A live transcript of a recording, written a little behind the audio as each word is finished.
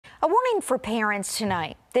A warning for parents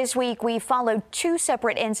tonight. This week, we followed two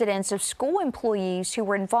separate incidents of school employees who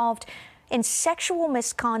were involved in sexual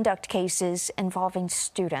misconduct cases involving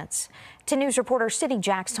students. 10 News reporter Sydney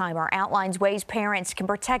Jackstimer outlines ways parents can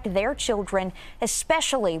protect their children,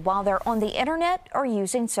 especially while they're on the internet or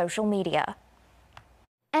using social media.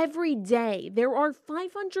 Every day, there are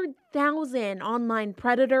 500,000 online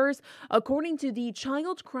predators, according to the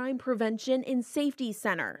Child Crime Prevention and Safety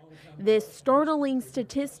Center. This startling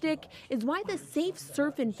statistic is why the Safe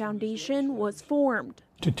Surfing Foundation was formed.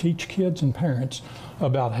 To teach kids and parents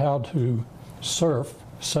about how to surf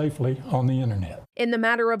safely on the internet. In the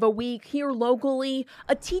matter of a week, here locally,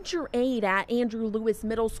 a teacher aide at Andrew Lewis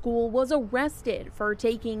Middle School was arrested for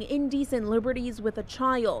taking indecent liberties with a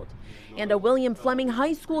child. And a William Fleming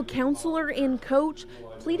High School counselor and coach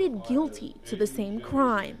pleaded guilty to the same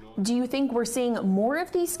crime. Do you think we're seeing more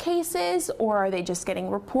of these cases, or are they just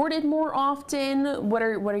getting reported more often? What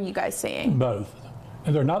are you guys seeing? Both.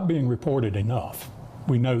 And they're not being reported enough.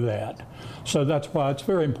 We know that. So that's why it's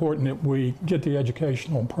very important that we get the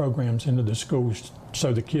educational programs into the schools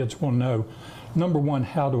so the kids will know, number one,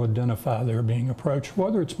 how to identify they're being approached,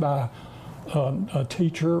 whether it's by a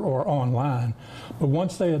teacher or online. But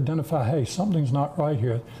once they identify, hey, something's not right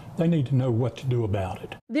here, they need to know what to do about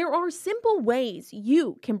it. There are simple ways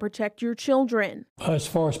you can protect your children. As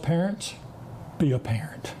far as parents, be a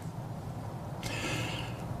parent.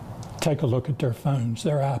 Take a look at their phones,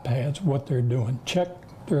 their iPads, what they're doing. Check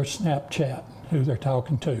their Snapchat, who they're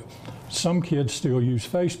talking to. Some kids still use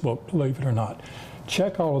Facebook, believe it or not.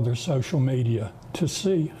 Check all of their social media to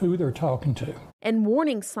see who they're talking to. And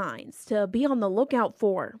warning signs to be on the lookout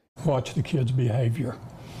for. Watch the kids' behavior.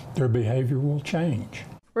 Their behavior will change.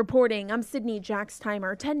 Reporting, I'm Sydney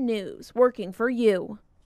Jackstimer, 10 News, working for you.